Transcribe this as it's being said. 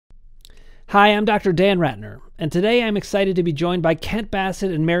Hi, I'm Dr. Dan Ratner, and today I'm excited to be joined by Kent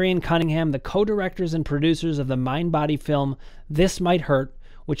Bassett and Marion Cunningham, the co-directors and producers of the mind-body film This Might Hurt,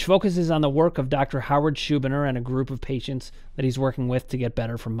 which focuses on the work of Dr. Howard Schubiner and a group of patients that he's working with to get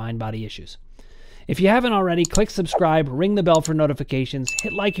better from mind-body issues. If you haven't already, click subscribe, ring the bell for notifications,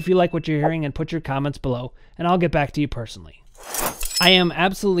 hit like if you like what you're hearing, and put your comments below, and I'll get back to you personally. I am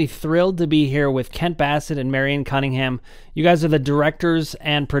absolutely thrilled to be here with Kent Bassett and Marion Cunningham. You guys are the directors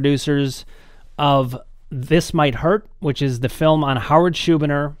and producers of This Might Hurt, which is the film on Howard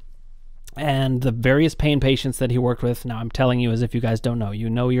Schubiner and the various pain patients that he worked with. Now, I'm telling you as if you guys don't know. You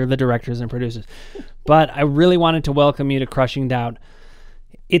know you're the directors and producers. But I really wanted to welcome you to Crushing Doubt.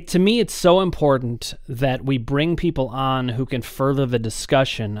 To me, it's so important that we bring people on who can further the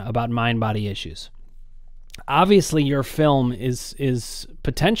discussion about mind-body issues. Obviously, your film is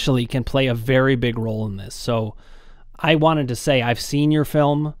potentially can play a very big role in this. So I wanted to say I've seen your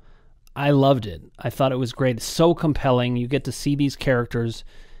film. I loved it. I thought it was great. It's so compelling. You get to see these characters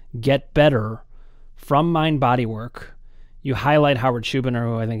get better from mind-body work. You highlight Howard Schubiner,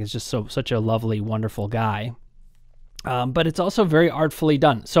 who I think is just such a lovely, wonderful guy. But it's also very artfully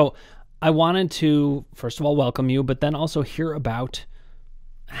done. So I wanted to, first of all, welcome you, but then also hear about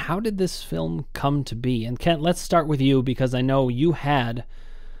how did this film come to be? And Kent, let's start with you, because I know you had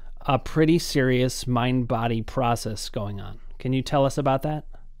a pretty serious mind-body process going on. Can you tell us about that?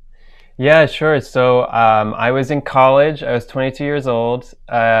 Yeah, sure. So I was in college. I was 22 years old,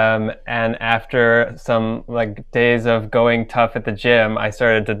 and after some days of going tough at the gym, I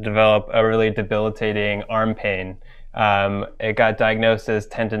started to develop a really debilitating arm pain. It got diagnosed as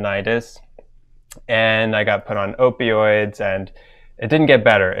tendinitis, and I got put on opioids, and it didn't get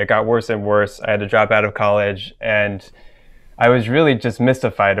better. It got worse and worse. I had to drop out of college, and I was really just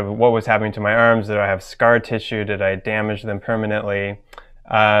mystified of what was happening to my arms. Did I have scar tissue? Did I damage them permanently?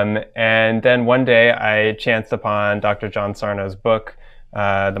 And then one day I chanced upon Dr. John Sarno's book,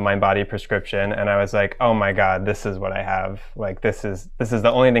 The Mind-Body Prescription, and I was like, oh my God, this is what I have. This is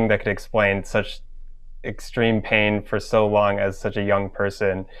the only thing that could explain such extreme pain for so long as such a young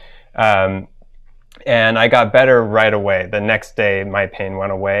person. And I got better right away. The next day, my pain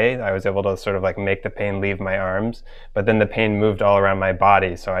went away. I was able to sort of make the pain leave my arms, but then the pain moved all around my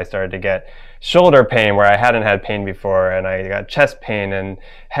body. So I started to get shoulder pain where I hadn't had pain before, and I got chest pain and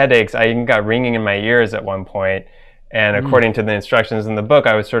headaches. I even got ringing in my ears at one point. And according to the instructions in the book,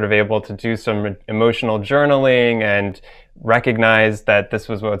 I was sort of able to do some emotional journaling and recognize that this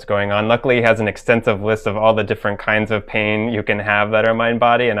was what's going on. Luckily, he has an extensive list of all the different kinds of pain you can have that are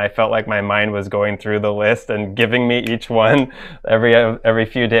mind-body, and I felt like my mind was going through the list and giving me each one every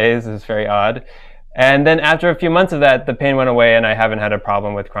few days. It was very odd. And then after a few months of that, the pain went away, and I haven't had a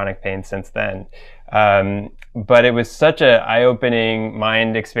problem with chronic pain since then. But it was such an eye-opening,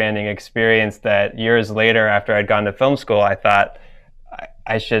 mind-expanding experience that years later, after I'd gone to film school, I thought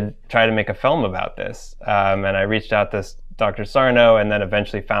I should try to make a film about this. And I reached out to Dr. Sarno, and then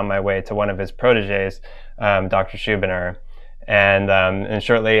eventually found my way to one of his proteges, Dr. Schubiner. And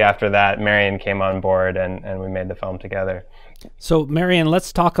shortly after that, Marion came on board, and we made the film together. So, Marion,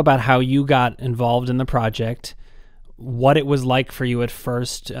 let's talk about how you got involved in the project. What it was like for you at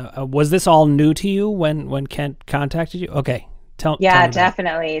first. Was this all new to you when Kent contacted you? Okay. Tell me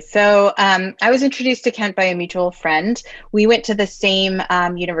definitely. So I was introduced to Kent by a mutual friend. We went to the same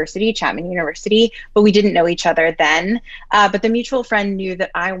university, Chapman University, but we didn't know each other then. But the mutual friend knew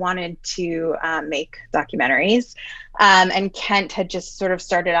that I wanted to make documentaries. And Kent had just sort of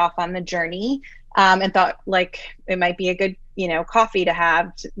started off on the journey and thought it might be a good coffee to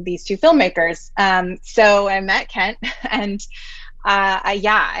have these two filmmakers. So I met Kent, and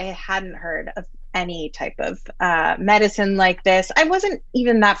I hadn't heard of any type of medicine like this. I wasn't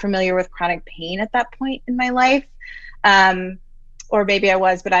even that familiar with chronic pain at that point in my life. Or maybe I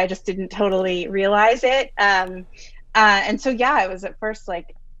was, but I just didn't totally realize it. And so, I was at first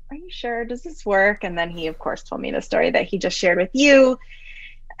like, are you sure? Does this work? And then he, of course, told me the story that he just shared with you.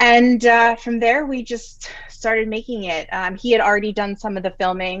 And from there, we just started making it. He had already done some of the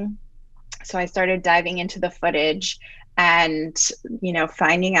filming, so I started diving into the footage and,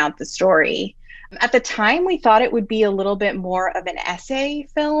 finding out the story. At the time, we thought it would be a little bit more of an essay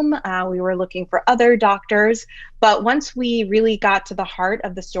film. We were looking for other doctors, but once we really got to the heart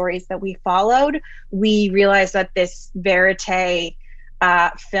of the stories that we followed, we realized that this verite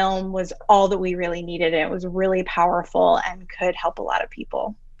film was all that we really needed. And it was really powerful and could help a lot of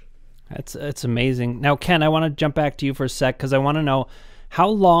people. It's amazing. Now, Ken, I want to jump back to you for a sec, because I want to know, how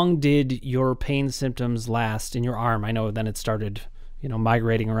long did your pain symptoms last in your arm? I know then it started,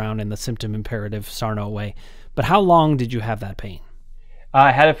 migrating around in the symptom imperative Sarno way, but how long did you have that pain?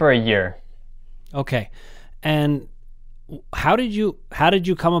 I had it for a year. Okay. And how did you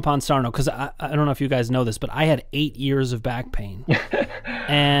come upon Sarno? Because I don't know if you guys know this, but I had 8 years of back pain,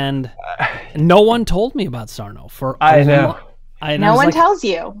 and no one told me about Sarno for. I know. No one tells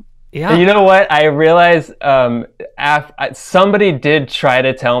you. Yeah. You know what? I realized somebody did try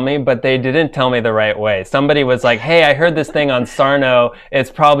to tell me, but they didn't tell me the right way. Somebody was like, "Hey, I heard this thing on Sarno. It's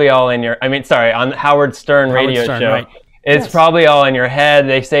probably all in your. On Howard Stern radio show. Right. It's probably all in your head.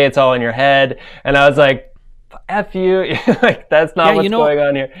 They say it's all in your head." And I was like, F you, like that's not what's going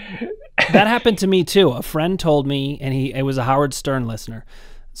on here. That happened to me too. A friend told me, and it was a Howard Stern listener.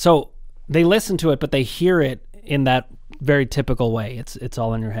 So they listen to it, but they hear it in that very typical way. It's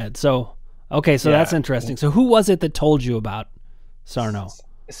all in your head. So okay, so that's interesting. So who was it that told you about Sarno?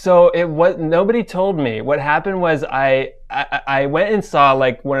 So nobody told me. What happened was I went and saw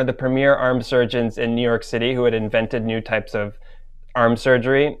like one of the premier arm surgeons in New York City who had invented new types of arm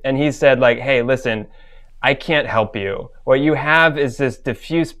surgery, and he said like, "Hey, listen, I can't help you. What you have is this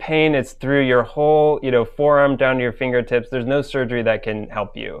diffuse pain. It's through your whole, forearm down to your fingertips. There's no surgery that can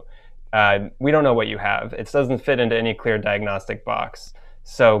help you. We don't know what you have. It doesn't fit into any clear diagnostic box.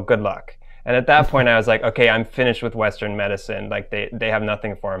 So good luck." And at that point, I was like, okay, I'm finished with Western medicine. Like they have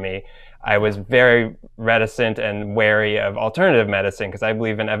nothing for me. I was very reticent and wary of alternative medicine because I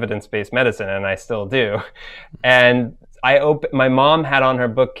believe in evidence-based medicine, and I still do. And my mom had on her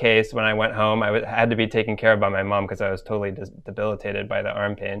bookcase when I went home. I had to be taken care of by my mom because I was totally debilitated by the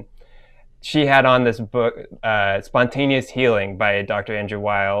arm pain. She had on this book, Spontaneous Healing by Dr. Andrew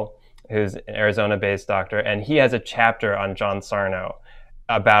Weil, who's an Arizona-based doctor, and he has a chapter on John Sarno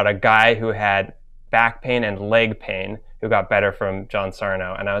about a guy who had back pain and leg pain who got better from John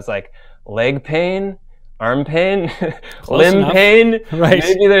Sarno. And I was like, leg pain? Arm pain, limb pain, right.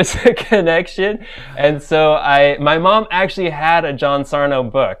 Maybe there's a connection. And so my mom actually had a John Sarno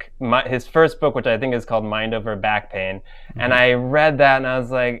book, his first book, which I think is called Mind Over Back Pain. And I read that and I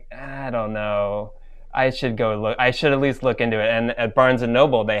was like, I don't know. I should go look. I should at least look into it. And at Barnes &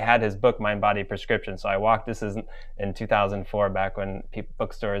 Noble, they had his book, Mind Body Prescription. So this is in 2004, back when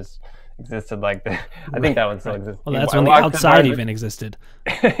bookstores existed like that. I think that one still exists. Well, that's when the outside even existed.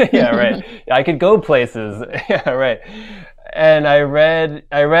 Yeah, right. I could go places. Yeah, right. And I read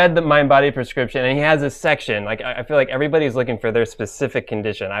the Mind Body Prescription, and he has a section. Like I feel like everybody's looking for their specific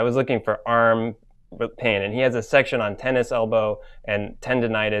condition. I was looking for arm pain, and he has a section on tennis elbow and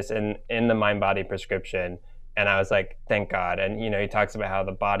tendinitis in the Mind Body Prescription. And I was like, thank God. And, he talks about how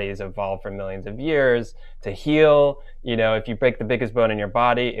the body has evolved for millions of years to heal. If you break the biggest bone in your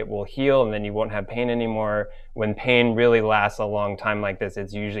body, it will heal and then you won't have pain anymore. When pain really lasts a long time like this,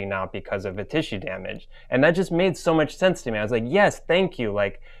 it's usually not because of a tissue damage. And that just made so much sense to me. I was like, yes, thank you.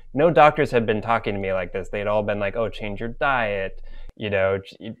 Like, no doctors had been talking to me like this. They'd all been like, oh, change your diet.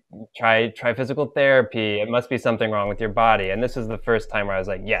 Try physical therapy. It must be something wrong with your body. And this is the first time where I was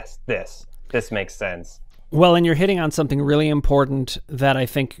like, yes, this makes sense. Well, and you're hitting on something really important that I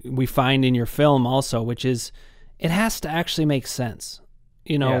think we find in your film also, which is it has to actually make sense.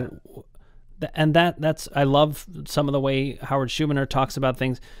 And that's I love some of the way Howard Schubiner talks about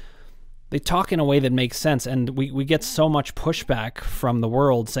things. They talk in a way that makes sense, and we get so much pushback from the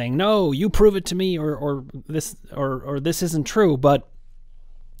world saying, no, you prove it to me, or this isn't true. But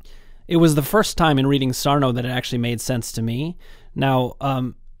it was the first time in reading Sarno that it actually made sense to me. Now,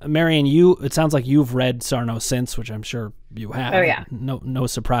 Marion, it sounds like you've read Sarno since, which I'm sure you have. Oh, yeah. No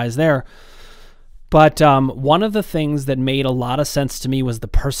surprise there. But one of the things that made a lot of sense to me was the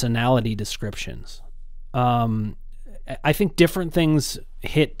personality descriptions. I think different things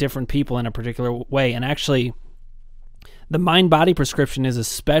hit different people in a particular way. And actually, the Mind-Body Prescription is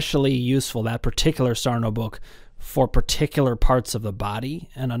especially useful, that particular Sarno book, for particular parts of the body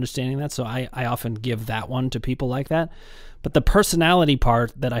and understanding that. So I often give that one to people like that. But the personality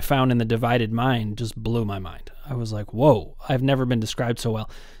part that I found in The Divided Mind just blew my mind. I was like, whoa, I've never been described so well.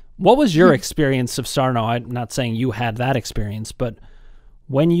 What was your experience of Sarno? I'm not saying you had that experience, but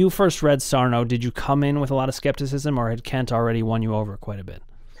when you first read Sarno, did you come in with a lot of skepticism, or had Kent already won you over quite a bit?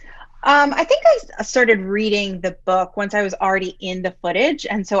 I think I started reading the book once I was already in the footage,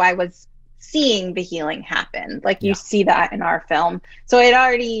 and so I was seeing the healing happen. Like you see that in our film. So I'd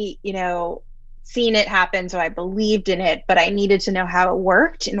already, seen it happen, so I believed in it, but I needed to know how it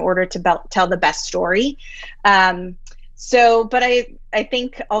worked in order to tell the best story. But I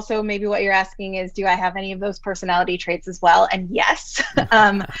think also maybe what you're asking is, do I have any of those personality traits as well? And yes,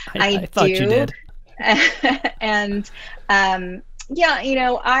 I thought do. You did. And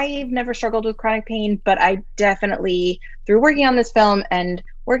I've never struggled with chronic pain, but I definitely, through working on this film and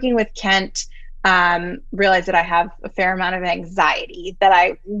working with Kent, realized that I have a fair amount of anxiety that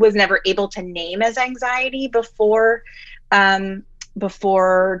I was never able to name as anxiety before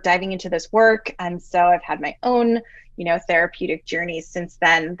diving into this work. And so I've had my own, therapeutic journeys since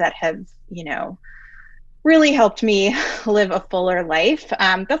then that have, really helped me live a fuller life.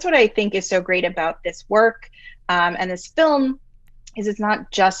 That's what I think is so great about this work and this film is it's not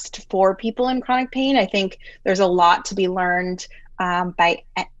just for people in chronic pain. I think there's a lot to be learned by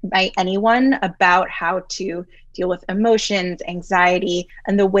anyone about how to deal with emotions, anxiety,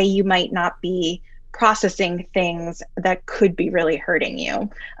 and the way you might not be processing things that could be really hurting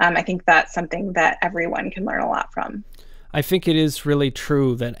you. I think that's something that everyone can learn a lot from. I think it is really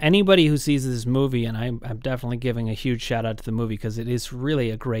true that anybody who sees this movie, and I'm definitely giving a huge shout out to the movie because it is really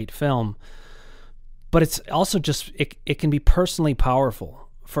a great film, but it's also just, it can be personally powerful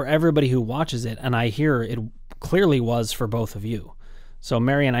for everybody who watches it, and I hear it clearly was for both of you. So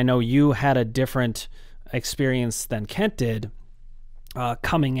Marion, I know you had a different experience than Kent did,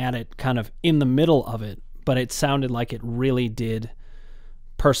 coming at it kind of in the middle of it, but it sounded like it really did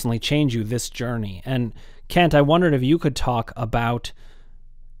personally change you, this journey. And Kent, I wondered if you could talk about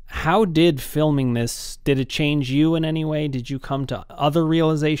how did filming this, did it change you in any way? Did you come to other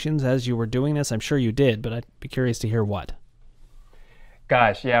realizations as you were doing this? I'm sure you did, but I'd be curious to hear what.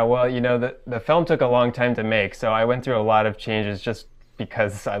 Gosh, yeah, well, the film took a long time to make, so I went through a lot of changes just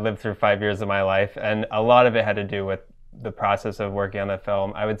because I lived through 5 years of my life, and a lot of it had to do with the process of working on the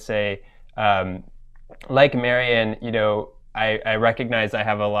film. I would say, like Marion, I recognize I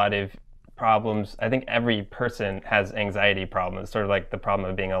have a lot of problems. I think every person has anxiety problems, sort of like the problem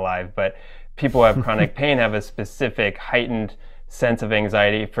of being alive, but people who have chronic pain have a specific heightened sense of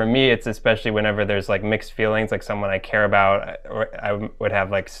anxiety. For me, it's especially whenever there's like mixed feelings, like someone I care about, or I would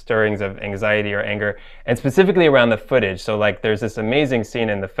have like stirrings of anxiety or anger, and specifically around the footage. So like there's this amazing scene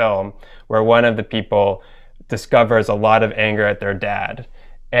in the film where one of the people discovers a lot of anger at their dad.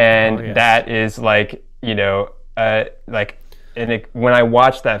 And that is like, when I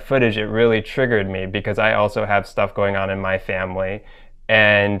watched that footage, it really triggered me because I also have stuff going on in my family.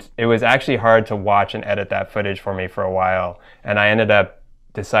 And it was actually hard to watch and edit that footage for me for a while. And I ended up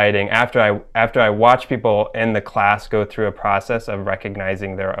deciding after I watched people in the class go through a process of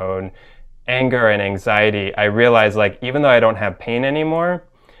recognizing their own anger and anxiety, I realized like, even though I don't have pain anymore,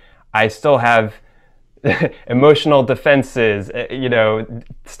 I still have emotional defenses,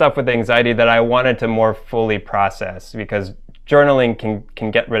 stuff with anxiety that I wanted to more fully process, because journaling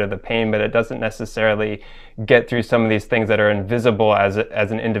can get rid of the pain, but it doesn't necessarily get through some of these things that are invisible as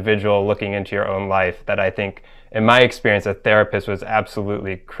an individual looking into your own life, that I think, in my experience, a therapist was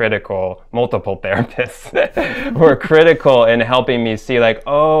absolutely critical. Multiple therapists were critical in helping me see like,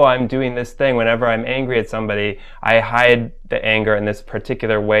 oh, I'm doing this thing. Whenever I'm angry at somebody, I hide the anger in this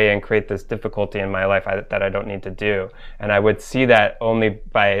particular way and create this difficulty in my life that I don't need to do. And I would see that only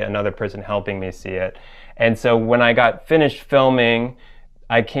by another person helping me see it. And so when I got finished filming,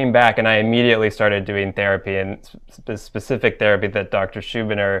 I came back and I immediately started doing therapy, and the specific therapy that Dr.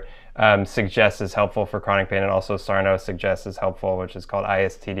 Schubiner suggests is helpful for chronic pain, and also Sarno suggests is helpful, which is called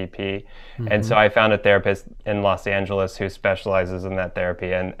ISTDP. Mm-hmm. And so I found a therapist in Los Angeles who specializes in that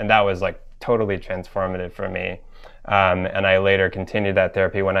therapy, and that was like totally transformative for me. And I later continued that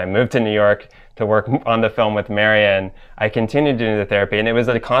therapy when I moved to New York to work on the film with Marion. I continued doing the therapy, and it was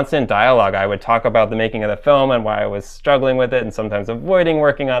a constant dialogue. I would talk about the making of the film and why I was struggling with it and sometimes avoiding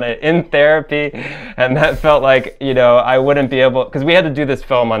working on it in therapy. And that felt like, I wouldn't be able, because we had to do this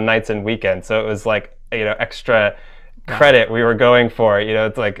film on nights and weekends. So it was like, extra credit we were going for.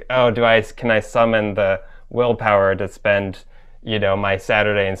 It's like, oh, can I summon the willpower to spend my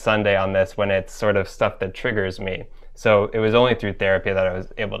Saturday and Sunday on this when it's sort of stuff that triggers me. So it was only through therapy that I was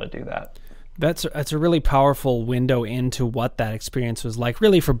able to do that. That's a really powerful window into what that experience was like.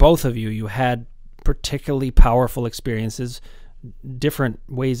 Really, for both of you, you had particularly powerful experiences, different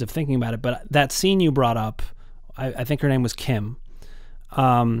ways of thinking about it. But that scene you brought up, I think her name was Kim.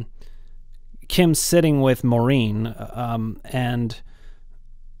 Kim's sitting with Maureen, and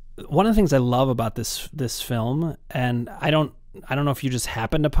one of the things I love about this film, and I don't know if you just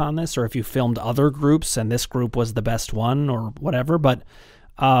happened upon this or if you filmed other groups and this group was the best one or whatever, but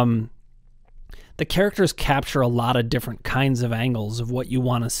the characters capture a lot of different kinds of angles of what you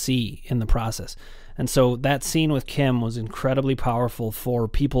want to see in the process. And so that scene with Kim was incredibly powerful for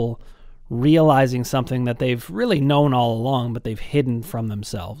people realizing something that they've really known all along, but they've hidden from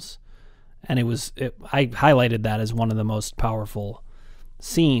themselves. And I highlighted that as one of the most powerful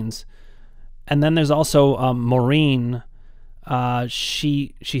scenes. And then there's also Maureen.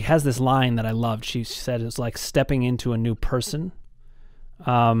 She has this line that I loved. She said it's like stepping into a new person.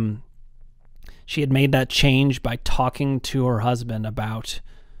 she had made that change by talking to her husband about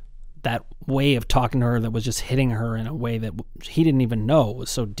that way of talking to her that was just hitting her in a way that he didn't even know was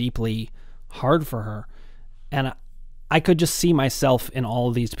so deeply hard for her. And I could just see myself in all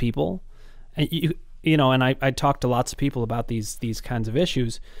of these people. And and I talked to lots of people about these kinds of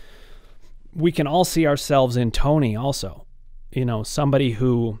issues. We can all see ourselves in Tony also. Somebody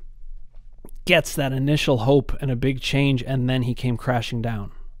who gets that initial hope and a big change, and then he came crashing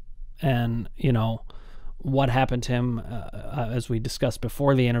down. And, what happened to him, as we discussed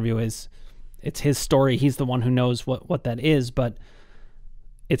before the interview, it's his story. He's the one who knows what that is, but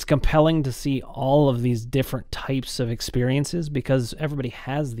it's compelling to see all of these different types of experiences because everybody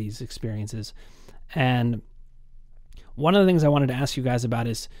has these experiences. And one of the things I wanted to ask you guys about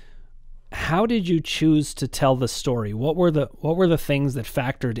is, how did you choose to tell the story? What were the things that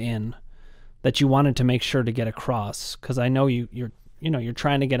factored in that you wanted to make sure to get across? Because I know you're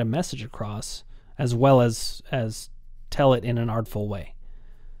trying to get a message across as well as tell it in an artful way.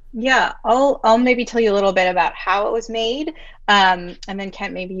 Yeah, I'll maybe tell you a little bit about how it was made, and then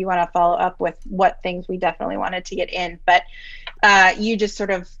Kent, maybe you want to follow up with what things we definitely wanted to get in. But you just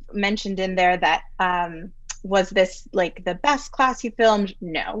sort of mentioned in there that was this like the best class you filmed?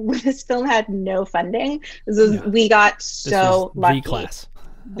 No, this film had no funding. We got so lucky. V-class.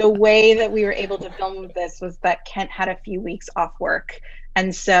 The way that we were able to film this was that Kent had a few weeks off work.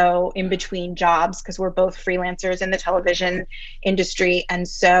 And so in between jobs, because we're both freelancers in the television industry, and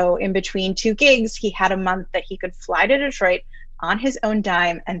so in between two gigs, he had a month that he could fly to Detroit on his own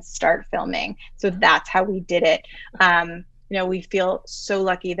dime and start filming. So that's how we did it. We feel so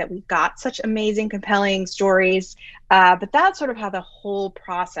lucky that we got such amazing, compelling stories. But that's sort of how the whole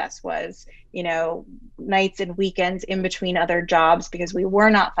process was, nights and weekends in between other jobs, because we were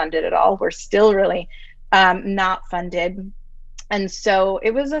not funded at all. We're still really not funded. And so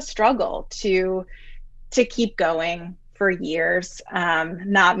it was a struggle to keep going for years,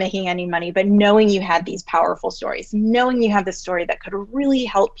 not making any money, but knowing you had these powerful stories, knowing you have the story that could really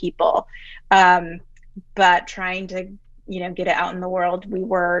help people, but trying to get it out in the world. We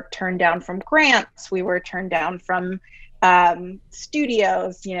were turned down from grants. We were turned down from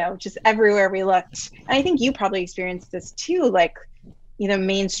studios, just everywhere we looked. And I think you probably experienced this too. Like,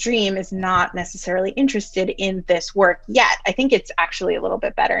 mainstream is not necessarily interested in this work yet. I think it's actually a little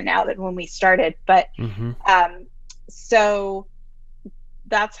bit better now than when we started. But so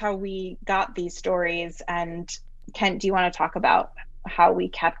that's how we got these stories. And Kent, do you want to talk about how we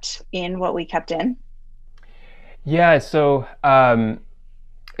kept in what we kept in? Yeah, so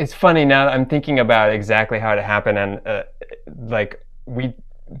it's funny now that I'm thinking about exactly how it happened, and we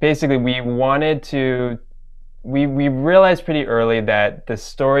wanted to, we realized pretty early that the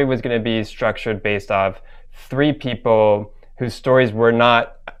story was going to be structured based off three people whose stories were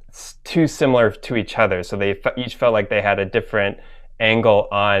not too similar to each other, so they each felt like they had a different angle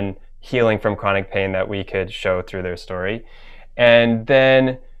on healing from chronic pain that we could show through their story. And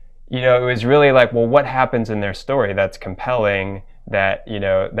then it was really like, well, what happens in their story that's compelling, that,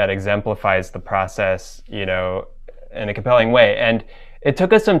 that exemplifies the process, in a compelling way. And it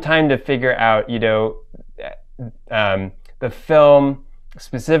took us some time to figure out, the film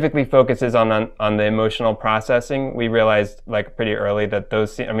specifically focuses on the emotional processing. We realized like pretty early that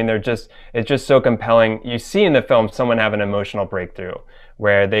those, it's just so compelling. You see in the film someone have an emotional breakthrough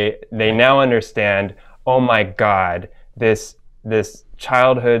where they now understand, oh my God, this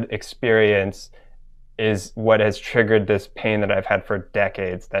childhood experience is what has triggered this pain that I've had for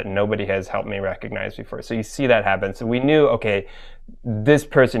decades that nobody has helped me recognize before. So you see that happen. So we knew, okay, this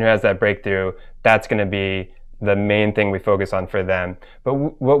person who has that breakthrough, that's going to be the main thing we focus on for them. But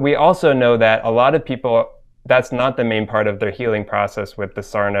what we also know that a lot of people, that's not the main part of their healing process with the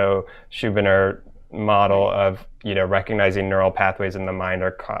Sarno Schubiner model of recognizing neural pathways in the mind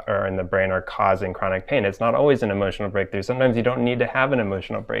or in the brain are causing chronic pain. It's not always an emotional breakthrough. Sometimes you don't need to have an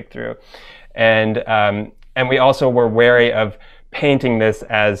emotional breakthrough, and we also were wary of painting this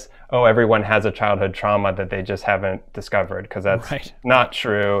as, oh, everyone has a childhood trauma that they just haven't discovered, because that's not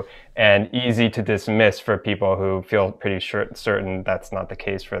true and easy to dismiss for people who feel pretty certain that's not the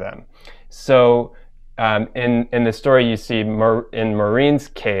case for them. So in the story you see in Maureen's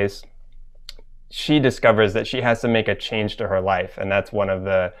case, she discovers that she has to make a change to her life, and that's one of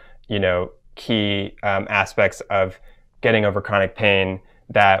the key aspects of getting over chronic pain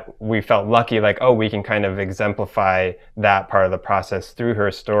that we felt lucky, like, oh, we can kind of exemplify that part of the process through her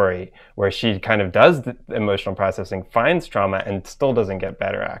story, where she kind of does the emotional processing, finds trauma, and still doesn't get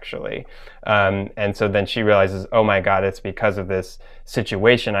better, actually. And so then she realizes, oh my God, it's because of this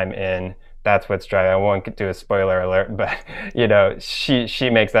situation I'm in that's what's driving. I won't do a spoiler alert, but you know, she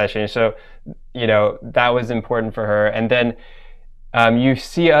makes that change. So, you know, that was important for her. And then you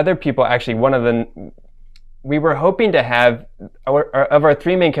see other people. Actually, we were hoping to have, of our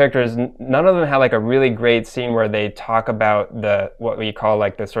three main characters, none of them had like a really great scene where they talk about what we call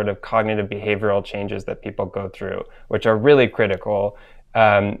like the sort of cognitive behavioral changes that people go through, which are really critical.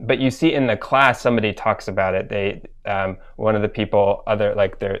 But you see in the class, somebody talks about it. One of the people,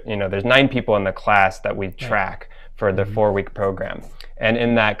 there's 9 people in the class that we track for the 4-week program. And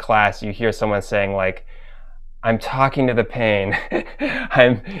in that class, you hear someone saying like, I'm talking to the pain.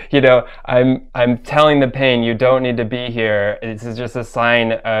 I'm telling the pain, you don't need to be here. This is just a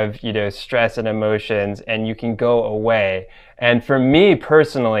sign of, you know, stress and emotions, and you can go away. And for me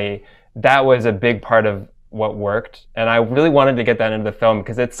personally, that was a big part of what worked. And I really wanted to get that into the film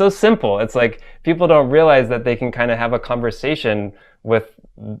because it's so simple. It's like people don't realize that they can kind of have a conversation with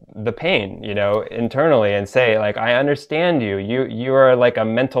the pain, you know, internally, and say like, I understand you. You are like a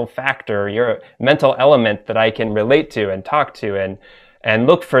mental factor. You're a mental element that I can relate to and talk to and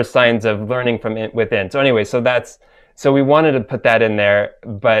look for signs of learning from within. So anyway, so we wanted to put that in there,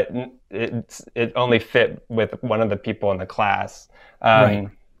 but it only fit with one of the people in the class. Right.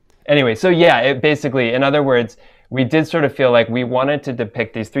 Anyway, so yeah, it basically, in other words, we did sort of feel like we wanted to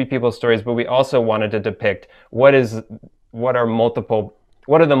depict these 3 people's stories, but we also wanted to depict what are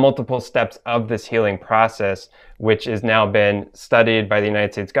the multiple steps of this healing process, which has now been studied by the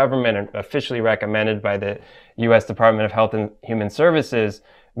United States government and officially recommended by the U.S. Department of Health and Human Services,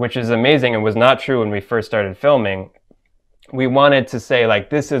 which is amazing and was not true when we first started filming. We wanted to say like,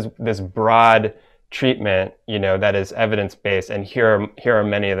 this is this broad treatment, you know, that is evidence-based, and here are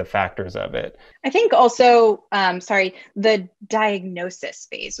many of the factors of it. I think also, the diagnosis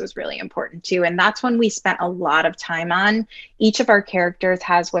phase was really important too. And that's when we spent a lot of time on. Each of our characters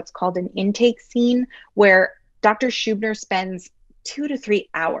has what's called an intake scene where Dr. Schubiner spends 2 to 3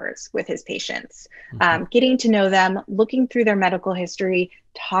 hours with his patients, getting to know them, looking through their medical history,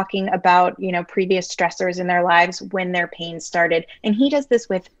 talking about, you know, previous stressors in their lives, when their pain started. And he does this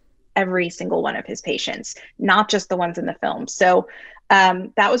with every single one of his patients, not just the ones in the film. So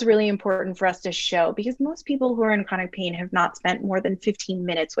that was really important for us to show, because most people who are in chronic pain have not spent more than 15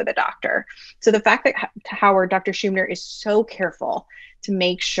 minutes with a doctor. So the fact that Dr. Schubiner is so careful to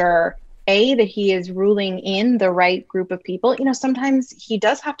make sure, that he is ruling in the right group of people. You know, sometimes he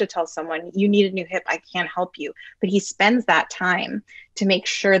does have to tell someone, you need a new hip, I can't help you. But he spends that time to make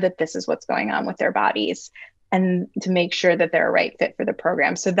sure that this is what's going on with their bodies, and to make sure that they're a right fit for the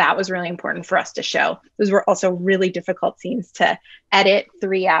program. So that was really important for us to show. Those were also really difficult scenes to edit,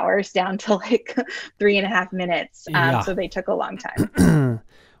 3 hours down to like 3.5 minutes. So they took a long time.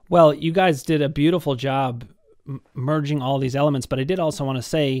 Well, you guys did a beautiful job merging all these elements, but I did also want to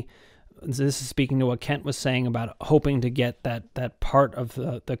say, this is speaking to what Kent was saying about hoping to get that part of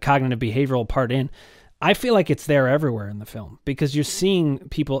the cognitive behavioral part in. I feel like it's there everywhere in the film, because you're seeing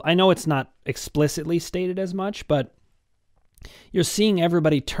people, I know it's not explicitly stated as much, but you're seeing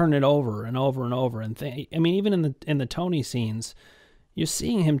everybody turn it over and over and over. And I mean, even in the Tony scenes, you're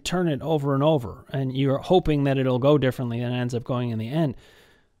seeing him turn it over and over, and you're hoping that it'll go differently than it ends up going in the end.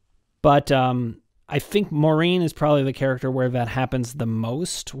 But I think Maureen is probably the character where that happens the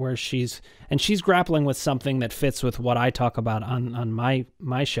most, where she's grappling with something that fits with what I talk about on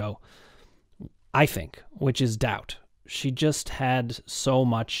my show, I think, which is doubt. She just had so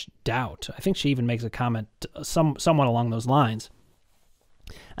much doubt. I think she even makes a comment somewhat along those lines.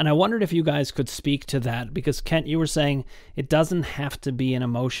 And I wondered if you guys could speak to that, because Kent, you were saying it doesn't have to be an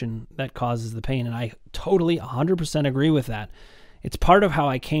emotion that causes the pain, and I totally 100% agree with that. It's part of how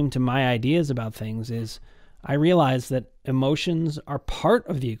I came to my ideas about things is I realized that emotions are part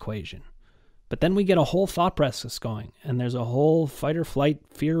of the equation. But then we get a whole thought process going, and there's a whole fight or flight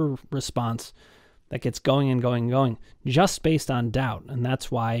fear response that gets going and going and going just based on doubt. And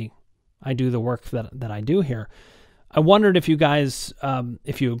that's why I do the work that I do here. I wondered if you guys,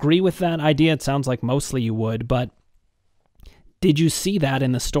 if you agree with that idea. It sounds like mostly you would, but did you see that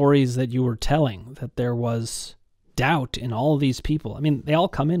in the stories that you were telling, that there was doubt in all of these people? I mean, they all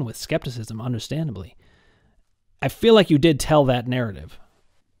come in with skepticism, understandably. I feel like you did tell that narrative.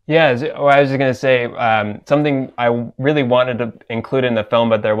 Yeah, I was just going to say, something I really wanted to include in the film,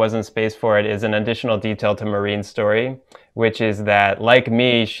 but there wasn't space for it, is an additional detail to Marine's story, which is that, like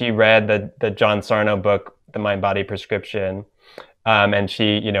me, she read the John Sarno book, The Mind-Body Prescription, and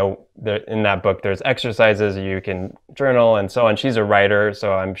she, you know, in that book, there's exercises, you can journal and so on. She's a writer,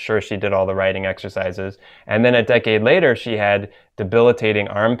 so I'm sure she did all the writing exercises. And then a decade later, she had debilitating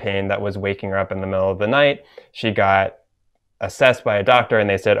arm pain that was waking her up in the middle of the night. She got assessed by a doctor and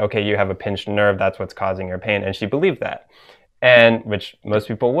they said, okay, you have a pinched nerve, that's what's causing your pain. And she believed that, and which most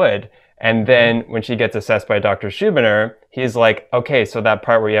people would. And then when she gets assessed by Dr. Schubiner, he's like, okay, so that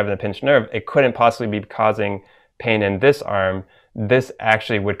part where you have the pinched nerve, it couldn't possibly be causing pain in this arm. This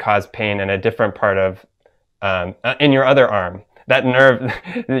actually would cause pain in a different part of, in your other arm. That nerve,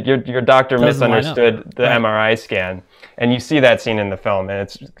 your doctor misunderstood the MRI scan. And you see that scene in the film, and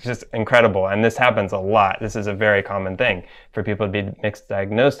it's just incredible. And this happens a lot. This is a very common thing for people to be mixed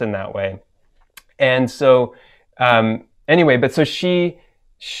diagnosed in that way. And so, anyway, but so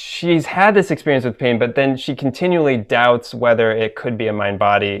she's had this experience with pain, but then she continually doubts whether it could be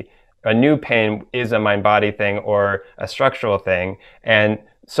a new pain is a mind-body thing or a structural thing. And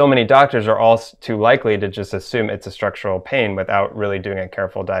so many doctors are all too likely to just assume it's a structural pain without really doing a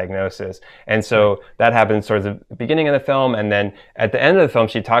careful diagnosis. And so that happens towards the beginning of the film. And then at the end of the film,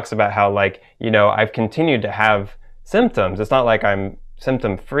 she talks about how, like, I've continued to have symptoms. It's not like I'm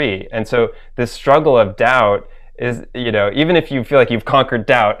symptom free. And so this struggle of doubt is, even if you feel like you've conquered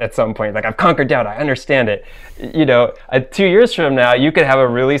doubt at some point, like, I've conquered doubt, I understand it, 2 years from now, you could have a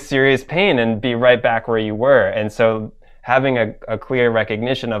really serious pain and be right back where you were. And so having a clear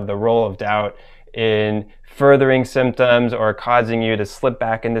recognition of the role of doubt in furthering symptoms or causing you to slip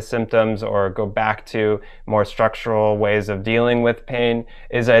back into symptoms or go back to more structural ways of dealing with pain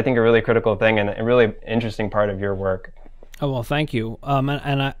is, I think, a really critical thing and a really interesting part of your work. Oh, well, thank you.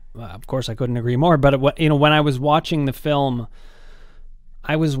 And I, of course, I couldn't agree more. But when I was watching the film,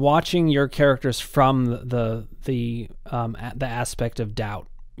 I was watching your characters from the aspect of doubt.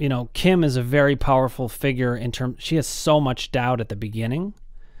 Kim is a very powerful figure she has so much doubt at the beginning,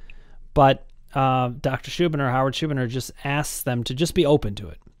 but Dr. Schubiner, Howard Schubiner, just asks them to just be open to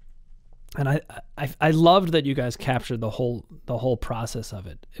it. And I loved that you guys captured the whole process of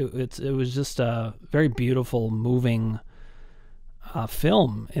it. It was just a very beautiful, moving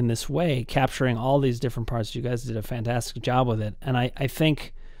film in this way, capturing all these different parts. You guys did a fantastic job with it. And I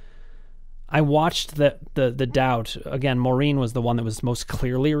think I watched the doubt. Again, Maureen was the one that was most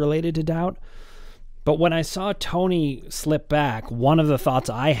clearly related to doubt. But when I saw Tony slip back, one of the thoughts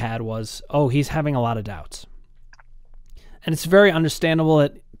I had was, oh, he's having a lot of doubts. And it's very understandable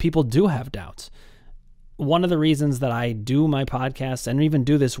that people do have doubts. One of the reasons that I do my podcast and even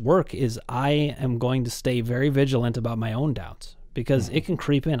do this work is I am going to stay very vigilant about my own doubts, because it can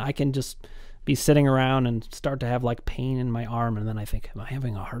creep in. I can just be sitting around and start to have like pain in my arm, and then I think, am I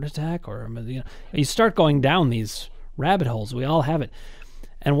having a heart attack? Or you start going down these rabbit holes. We all have it.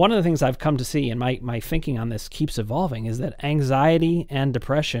 And one of the things I've come to see, and my thinking on this keeps evolving, is that anxiety and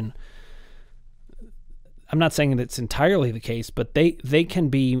depression, I'm not saying that it's entirely the case, but they can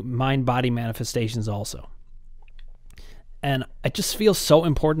be mind-body manifestations also. And it just feels so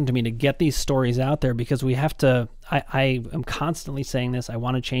important to me to get these stories out there, because we have to, I am constantly saying this, I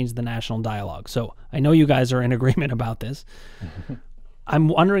want to change the national dialogue. So I know you guys are in agreement about this. I'm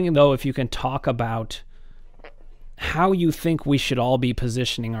wondering, though, if you can talk about how you think we should all be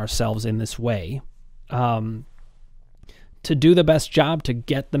positioning ourselves in this way to do the best job to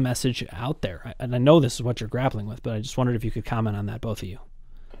get the message out there. And I know this is what you're grappling with, but I just wondered if you could comment on that, both of you.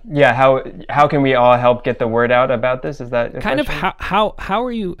 Yeah, how can we all help get the word out about this? Is that kind of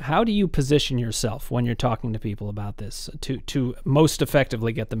how do you position yourself when you're talking to people about this to most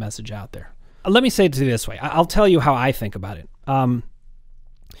effectively get the message out there? Let me say it this way. I'll tell you how I think about it.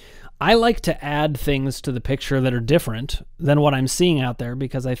 I like to add things to the picture that are different than what I'm seeing out there,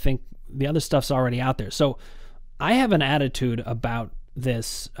 because I think the other stuff's already out there. So I have an attitude about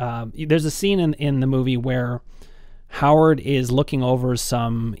this. There's a scene in the movie where Howard is looking over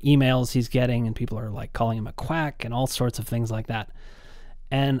some emails he's getting, and people are like calling him a quack and all sorts of things like that.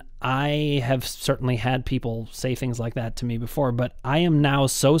 And I have certainly had people say things like that to me before, but I am now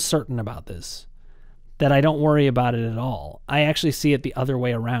so certain about this that I don't worry about it at all. I actually see it the other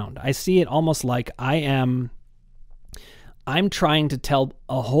way around. I see it almost like I'm trying to tell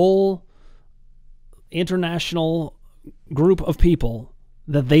a whole international group of people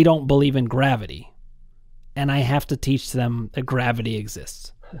that they don't believe in gravity, and I have to teach them that gravity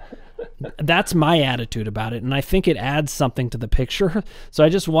exists. That's my attitude about it, and I think it adds something to the picture. So I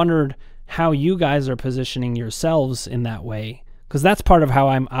just wondered how you guys are positioning yourselves in that way, because that's part of how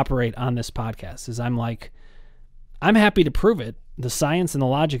I operate on this podcast. Is I'm happy to prove it. The science and the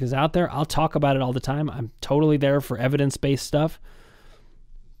logic is out there. I'll talk about it all the time. I'm totally there for evidence-based stuff,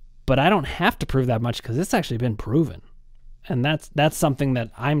 but I don't have to prove that much because it's actually been proven, and that's something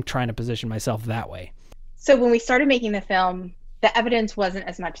that I'm trying to position myself that way. So when we started making the film, the evidence wasn't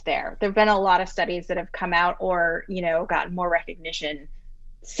as much there. There have been a lot of studies that have come out or, gotten more recognition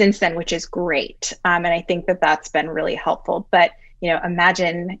since then, which is great. And I think that that's been really helpful. But,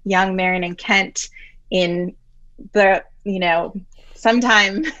 imagine young Marion and Kent in the,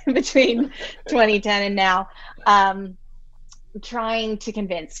 sometime between 2010 and now, trying to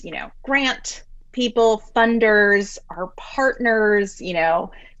convince, grant people, funders, our partners,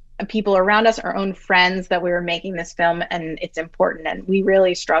 people around us, our own friends, that we were making this film and it's important. And we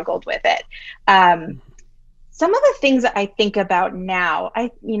really struggled with it. Some of the things that I think about now,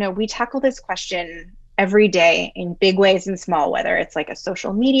 we tackle this question every day in big ways and small, whether it's like a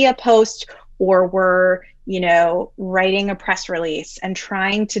social media post or we're, writing a press release and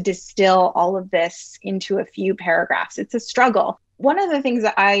trying to distill all of this into a few paragraphs. It's a struggle. One of the things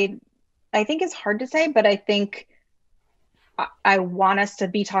that I think is hard to say, but I think I want us to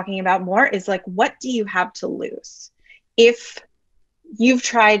be talking about more is like, what do you have to lose? If you've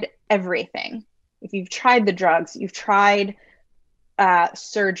tried everything, if you've tried the drugs, you've tried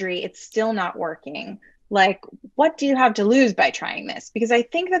surgery, it's still not working. Like, what do you have to lose by trying this? Because I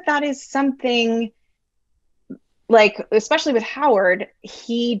think that is something, like, especially with Howard,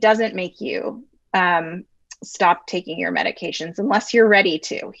 he doesn't make you stop taking your medications unless you're ready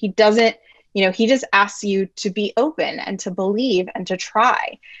to. He doesn't, he just asks you to be open and to believe and to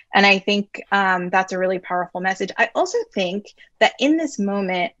try. And I think that's a really powerful message. I also think that in this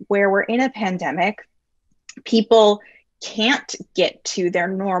moment where we're in a pandemic, people can't get to their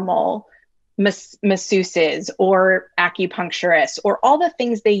normal masseuses or acupuncturists or all the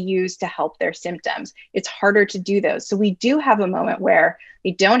things they use to help their symptoms. It's harder to do those. So we do have a moment where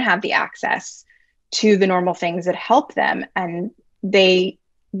they don't have the access to the normal things that help them. And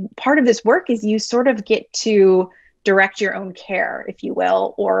part of this work is you sort of get to direct your own care, if you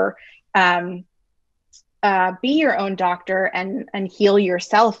will, or be your own doctor and heal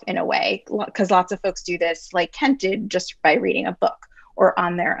yourself in a way, because lots of folks do this like Kent did, just by reading a book or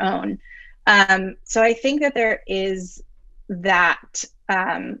on their own. So I think that there is that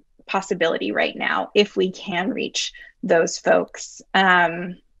possibility right now if we can reach those folks.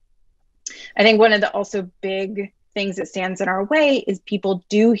 I think one of the also big things that stands in our way is people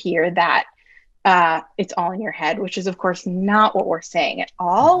do hear that it's all in your head, which is of course not what we're saying at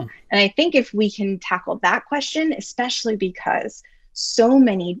all. And I think if we can tackle that question, especially because so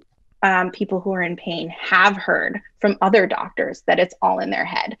many people who are in pain have heard from other doctors that it's all in their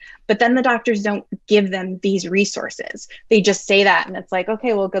head, but then the doctors don't give them these resources. They just say that and it's like,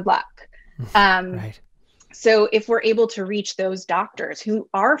 okay, well, good luck. Right. So if we're able to reach those doctors who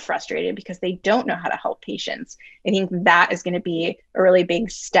are frustrated because they don't know how to help patients, I think that is going to be a really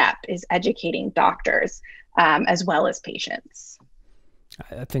big step, is educating doctors as well as patients.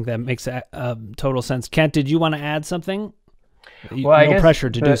 I think that makes total sense. Kent, did you want to add something? Well, no pressure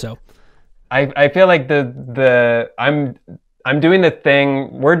to do so. I feel like I'm doing the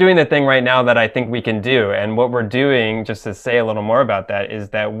thing, we're doing the thing right now that I think we can do. And what we're doing, just to say a little more about that, is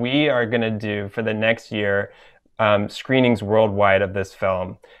that we are going to do for the next year screenings worldwide of this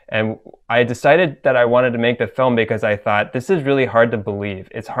film. And I decided that I wanted to make the film because I thought this is really hard to believe.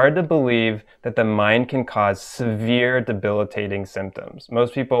 It's hard to believe that the mind can cause severe debilitating symptoms.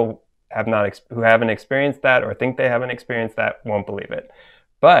 Most people who haven't experienced that or think they haven't experienced that won't believe it.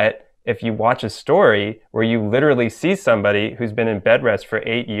 But if you watch a story where you literally see somebody who's been in bed rest for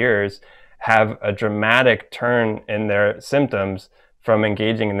 8 years have a dramatic turn in their symptoms from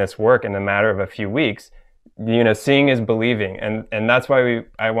engaging in this work in a matter of a few weeks, seeing is believing. And that's why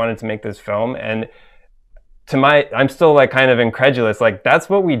I wanted to make this film. And I'm still like kind of incredulous, like that's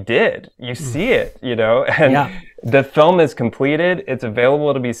what we did. You see it, and yeah. The film is completed. It's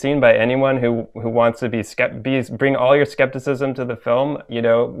available to be seen by anyone who wants to bring all your skepticism to the film.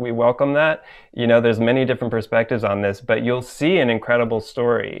 We welcome that. There's many different perspectives on this, but you'll see an incredible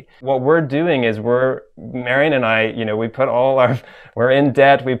story. What we're doing is Marion and I, we're in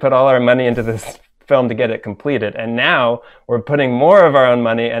debt. We put all our money into this film to get it completed. And now we're putting more of our own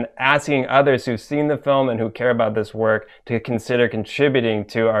money and asking others who've seen the film and who care about this work to consider contributing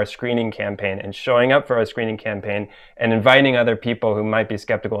to our screening campaign and showing up for our screening campaign and inviting other people who might be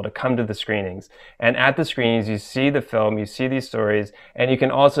skeptical to come to the screenings. And at the screenings, you see the film, you see these stories, and you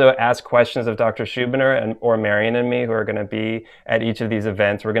can also ask questions of Dr. Schubiner or Marion and me, who are going to be at each of these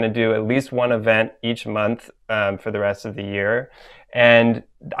events. We're going to do at least one event each month for the rest of the year. And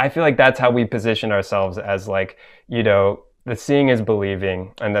I feel like that's how we position ourselves as the seeing is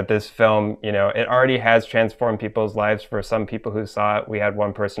believing, and that this film, it already has transformed people's lives. For some people who saw it, we had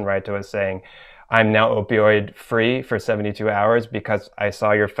one person write to us saying, I'm now opioid free for 72 hours because I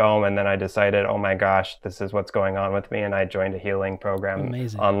saw your film and then I decided, oh my gosh, this is what's going on with me. And I joined a healing program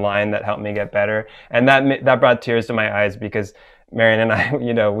online that helped me get better. And that brought tears to my eyes because Marion and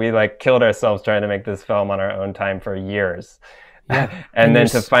I, we like killed ourselves trying to make this film on our own time for years. Yeah. And then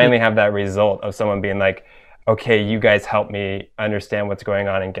to finally have that result of someone being like, okay, you guys help me understand what's going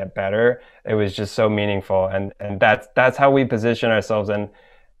on and get better. It was just so meaningful. And that's how we position ourselves. And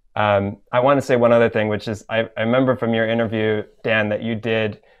I want to say one other thing, which is I remember from your interview, Dan, that you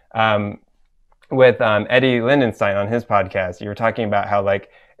did with Eddie Lindenstein on his podcast. You were talking about how like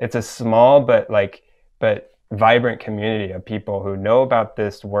it's a small but vibrant community of people who know about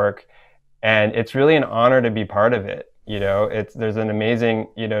this work, and it's really an honor to be part of it. There's an amazing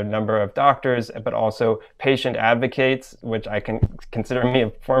number of doctors, but also patient advocates, which I can consider me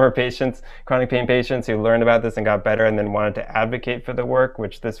former patients, chronic pain patients who learned about this and got better and then wanted to advocate for the work,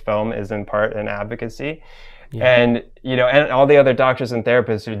 which this film is in part an advocacy. Yeah. And and all the other doctors and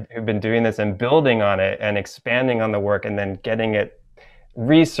therapists who've been doing this and building on it and expanding on the work and then getting it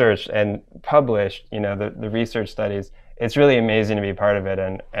researched and published, the research studies. It's really amazing to be part of it,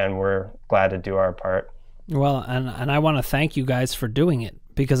 and we're glad to do our part. Well, and I want to thank you guys for doing it,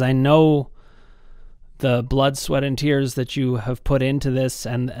 because I know the blood, sweat, and tears that you have put into this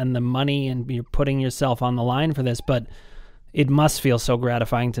and the money, and you're putting yourself on the line for this, but it must feel so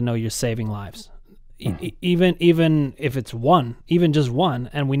gratifying to know you're saving lives. Even if it's one, even just one,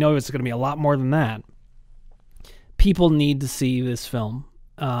 and we know it's going to be a lot more than that, people need to see this film.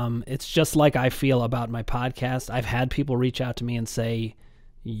 It's just like I feel about my podcast. I've had people reach out to me and say,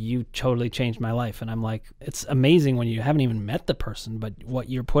 you totally changed my life. And I'm like, it's amazing when you haven't even met the person, but what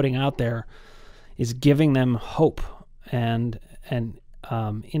you're putting out there is giving them hope and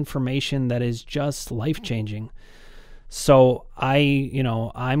information that is just life-changing. So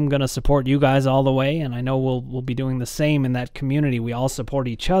I'm going to support you guys all the way, and I know we'll be doing the same in that community. We all support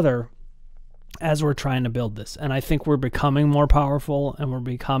each other as we're trying to build this. And I think we're becoming more powerful, and we're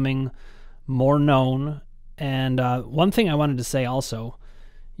becoming more known. And one thing I wanted to say also,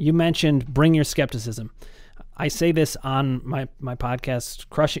 you mentioned bring your skepticism. I say this on my podcast,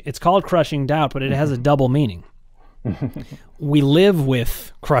 it's called Crushing Doubt, but it has a double meaning. We live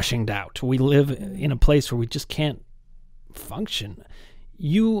with crushing doubt. We live in a place where we just can't function.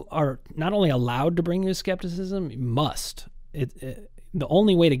 You are not only allowed to bring your skepticism, you must. The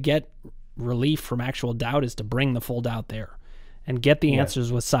only way to get relief from actual doubt is to bring the full doubt there and get the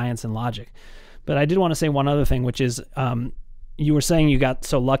answers with science and logic. But I did want to say one other thing, which is you were saying you got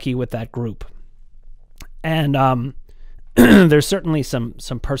so lucky with that group. And there's certainly some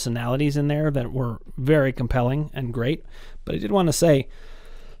personalities in there that were very compelling and great. But I did want to say,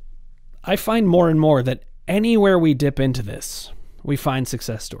 I find more and more that anywhere we dip into this, we find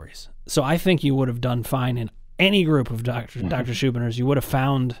success stories. So I think you would have done fine in any group of Dr. Schubiners. You would have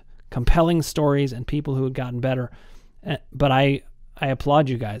found compelling stories and people who had gotten better. But I applaud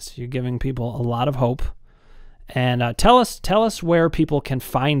you guys. You're giving people a lot of hope. And tell us where people can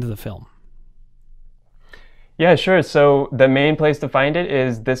find the film. Yeah, sure. So the main place to find it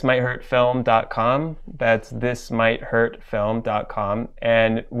is thismightHurtFilm.com. That's thismightHurtFilm.com.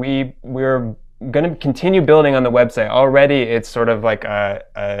 And we're going to continue building on the website. Already it's sort of like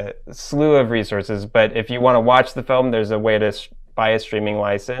a slew of resources, but if you want to watch the film, there's a way to buy a streaming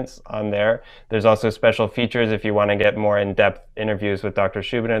license on there. There's also special features if you want to get more in-depth interviews with Dr.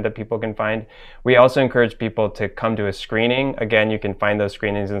 Schubiner that people can find. We also encourage people to come to a screening. Again, you can find those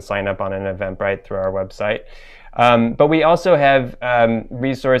screenings and sign up on an Eventbrite through our website. But we also have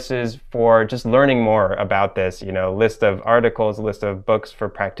resources for just learning more about this, list of articles, list of books for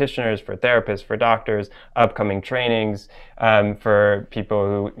practitioners, for therapists, for doctors, upcoming trainings, for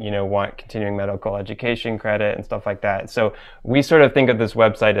people who, want continuing medical education credit and stuff like that. So we sort of think of this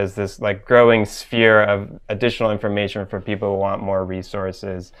website as this like growing sphere of additional information for people who want more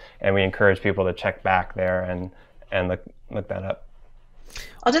resources. And we encourage people to check back there and look that up.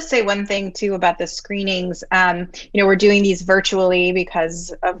 I'll just say one thing too about the screenings. We're doing these virtually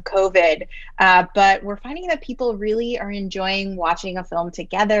because of COVID, but we're finding that people really are enjoying watching a film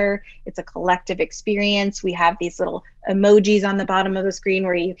together. It's a collective experience. We have these little emojis on the bottom of the screen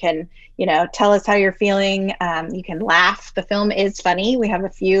where you can, tell us how you're feeling. You can laugh. The film is funny. We have a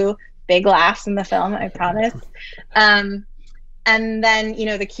few big laughs in the film, I promise. And then,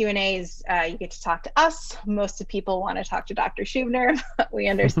 the Q&As, you get to talk to us. Most of people want to talk to Dr. Schubiner. We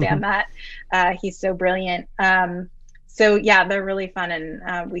understand that. He's so brilliant. So yeah, they're really fun,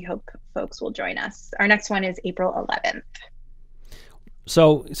 and we hope folks will join us. Our next one is April 11th.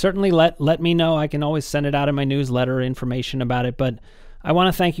 So certainly let me know. I can always send it out in my newsletter, information about it. But I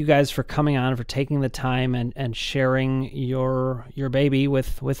want to thank you guys for coming on, for taking the time and sharing your baby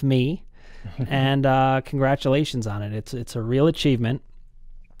with me. And congratulations on it. It's a real achievement.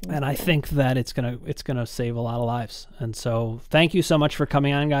 And I think that it's gonna save a lot of lives. And so thank you so much for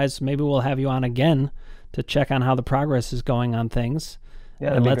coming on, guys. Maybe we'll have you on again to check on how the progress is going on things. Yeah,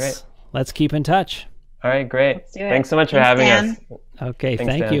 that'd be great. Let's keep in touch. All right, great. Thanks so much for having us. Okay,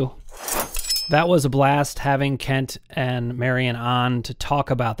 Thanks, thank Dan. you. That was a blast having Kent and Marion on to talk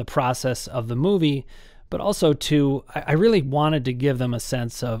about the process of the movie, but also I really wanted to give them a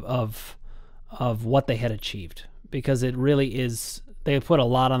sense of what they had achieved, because it really is, they put a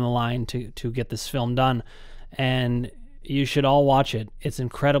lot on the line to get this film done, and you should all watch it. It's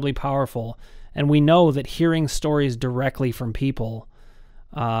incredibly powerful, and we know that hearing stories directly from people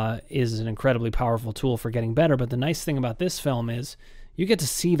is an incredibly powerful tool for getting better. But the nice thing about this film is you get to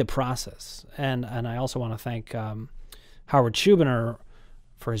see the process, and I also want to thank Howard Schubiner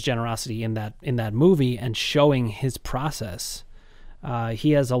for his generosity in that movie and showing his process.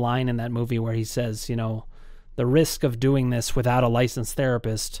 He has a line in that movie where he says, the risk of doing this without a licensed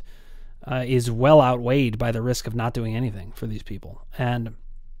therapist is well outweighed by the risk of not doing anything for these people. And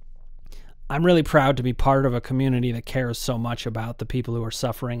I'm really proud to be part of a community that cares so much about the people who are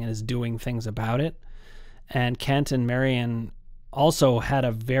suffering and is doing things about it. And Kent and Marion also had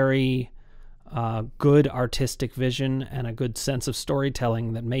a very good artistic vision and a good sense of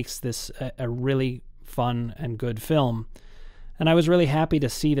storytelling that makes this a really fun and good film. And I was really happy to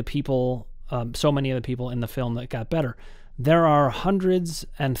see the people, so many of the people in the film that got better. There are hundreds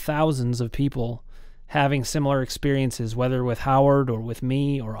and thousands of people having similar experiences, whether with Howard or with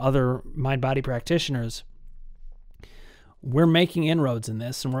me or other mind-body practitioners. We're making inroads in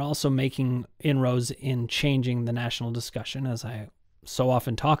this, and we're also making inroads in changing the national discussion, as I so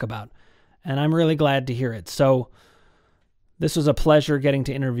often talk about. And I'm really glad to hear it. So this was a pleasure getting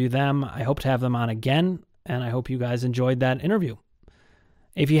to interview them. I hope to have them on again, and I hope you guys enjoyed that interview.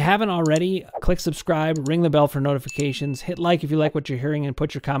 If you haven't already, click subscribe, ring the bell for notifications, hit like if you like what you're hearing, and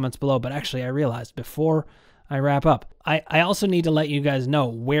put your comments below. But actually, I realized before I wrap up, I also need to let you guys know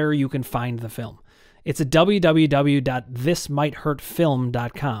where you can find the film. It's at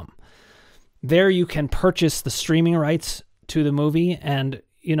www.thismightHurtFilm.com. There you can purchase the streaming rights to the movie, and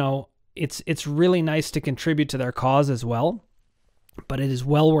it's really nice to contribute to their cause as well. But it is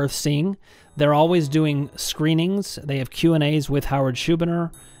well worth seeing. They're always doing screenings. They have Q&As with Howard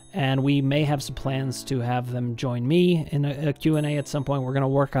Schubiner, and we may have some plans to have them join me in a Q&A at some point. We're going to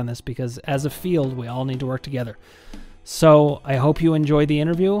work on this because as a field, we all need to work together. So I hope you enjoyed the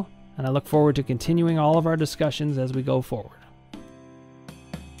interview, and I look forward to continuing all of our discussions as we go forward.